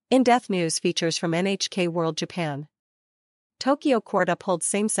In-depth news features from NHK World Japan. Tokyo court upholds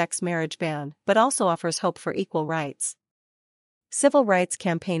same-sex marriage ban but also offers hope for equal rights. Civil rights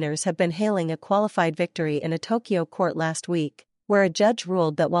campaigners have been hailing a qualified victory in a Tokyo court last week, where a judge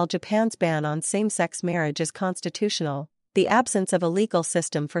ruled that while Japan's ban on same-sex marriage is constitutional, the absence of a legal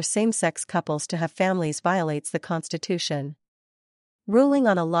system for same-sex couples to have families violates the constitution. Ruling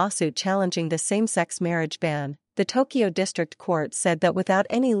on a lawsuit challenging the same-sex marriage ban, the Tokyo District Court said that without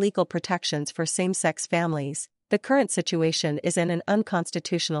any legal protections for same-sex families, the current situation is in an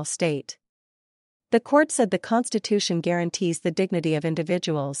unconstitutional state. The court said the Constitution guarantees the dignity of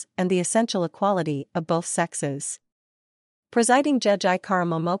individuals and the essential equality of both sexes. Presiding Judge Ikara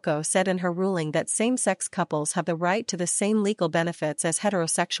Momoko said in her ruling that same-sex couples have the right to the same legal benefits as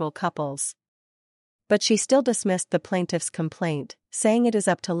heterosexual couples. But she still dismissed the plaintiff's complaint, saying it is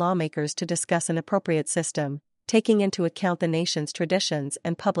up to lawmakers to discuss an appropriate system, taking into account the nation's traditions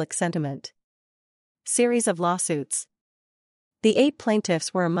and public sentiment. Series of lawsuits. The 8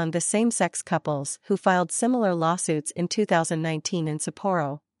 plaintiffs were among the same-sex couples who filed similar lawsuits in 2019 in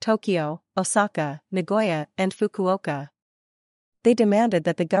Sapporo, Tokyo, Osaka, Nagoya, and Fukuoka. They demanded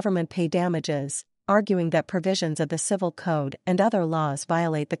that the government pay damages, arguing that provisions of the Civil Code and other laws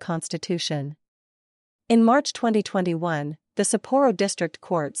violate the Constitution. In March 2021, the Sapporo District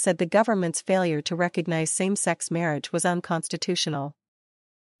Court said the government's failure to recognize same-sex marriage was unconstitutional.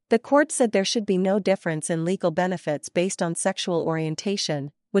 The court said there should be no difference in legal benefits based on sexual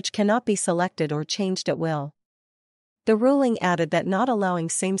orientation, which cannot be selected or changed at will. The ruling added that not allowing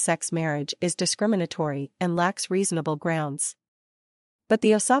same-sex marriage is discriminatory and lacks reasonable grounds. But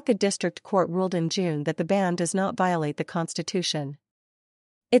the Osaka District Court ruled in June that the ban does not violate the Constitution.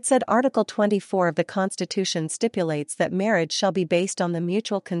 It said Article 24 of the Constitution stipulates that marriage shall be based on the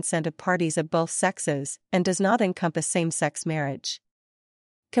mutual consent of parties of both sexes and does not encompass same-sex marriage.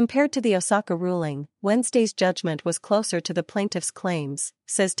 Compared to the Osaka ruling, Wednesday's judgment was closer to the plaintiff's claims,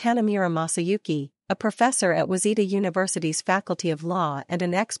 says Tanamura Masayuki, a professor at Waseda University's Faculty of Law and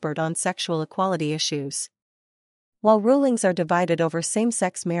an expert on sexual equality issues. While rulings are divided over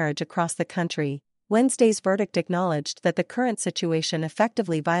same-sex marriage across the country, Wednesday's verdict acknowledged that the current situation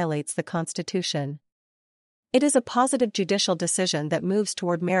effectively violates the Constitution. It is a positive judicial decision that moves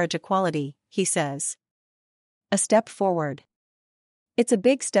toward marriage equality, he says. A step forward. It's a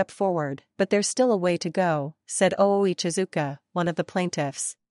big step forward, but there's still a way to go, said Ooi Chizuka, one of the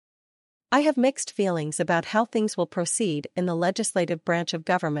plaintiffs. I have mixed feelings about how things will proceed in the legislative branch of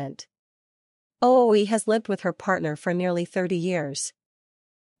government. Ooi has lived with her partner for nearly 30 years.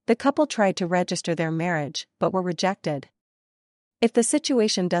 The couple tried to register their marriage, but were rejected. If the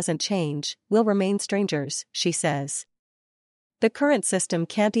situation doesn't change, we'll remain strangers, she says. The current system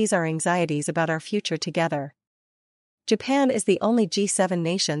can't ease our anxieties about our future together. Japan is the only G7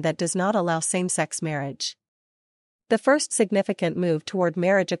 nation that does not allow same-sex marriage. The first significant move toward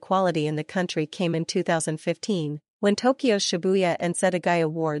marriage equality in the country came in 2015, when Tokyo's Shibuya and Setagaya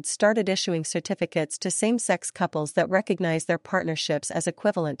wards started issuing certificates to same-sex couples that recognize their partnerships as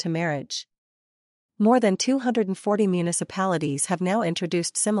equivalent to marriage. More than 240 municipalities have now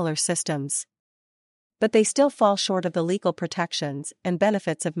introduced similar systems. But they still fall short of the legal protections and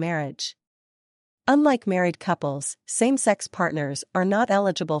benefits of marriage. Unlike married couples, same-sex partners are not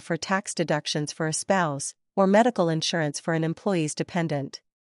eligible for tax deductions for a spouse or medical insurance for an employee's dependent.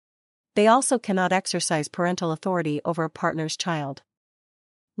 They also cannot exercise parental authority over a partner's child.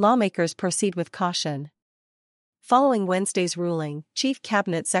 Lawmakers proceed with caution. Following Wednesday's ruling, Chief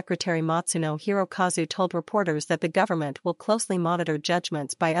Cabinet Secretary Matsuno Hirokazu told reporters that the government will closely monitor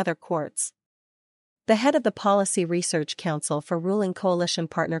judgments by other courts. The head of the Policy Research Council for ruling coalition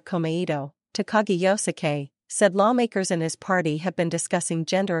partner Komeito, Takagi Yosuke, said lawmakers in his party have been discussing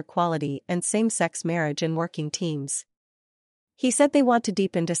gender equality and same-sex marriage in working teams. He said they want to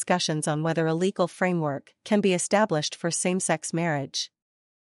deepen discussions on whether a legal framework can be established for same-sex marriage.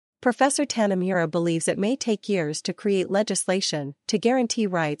 Professor Tanamura believes it may take years to create legislation to guarantee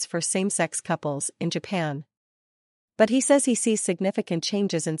rights for same-sex couples in Japan. But he says he sees significant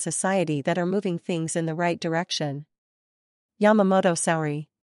changes in society that are moving things in the right direction. Yamamoto Saori,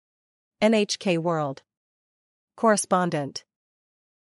 NHK World Correspondent.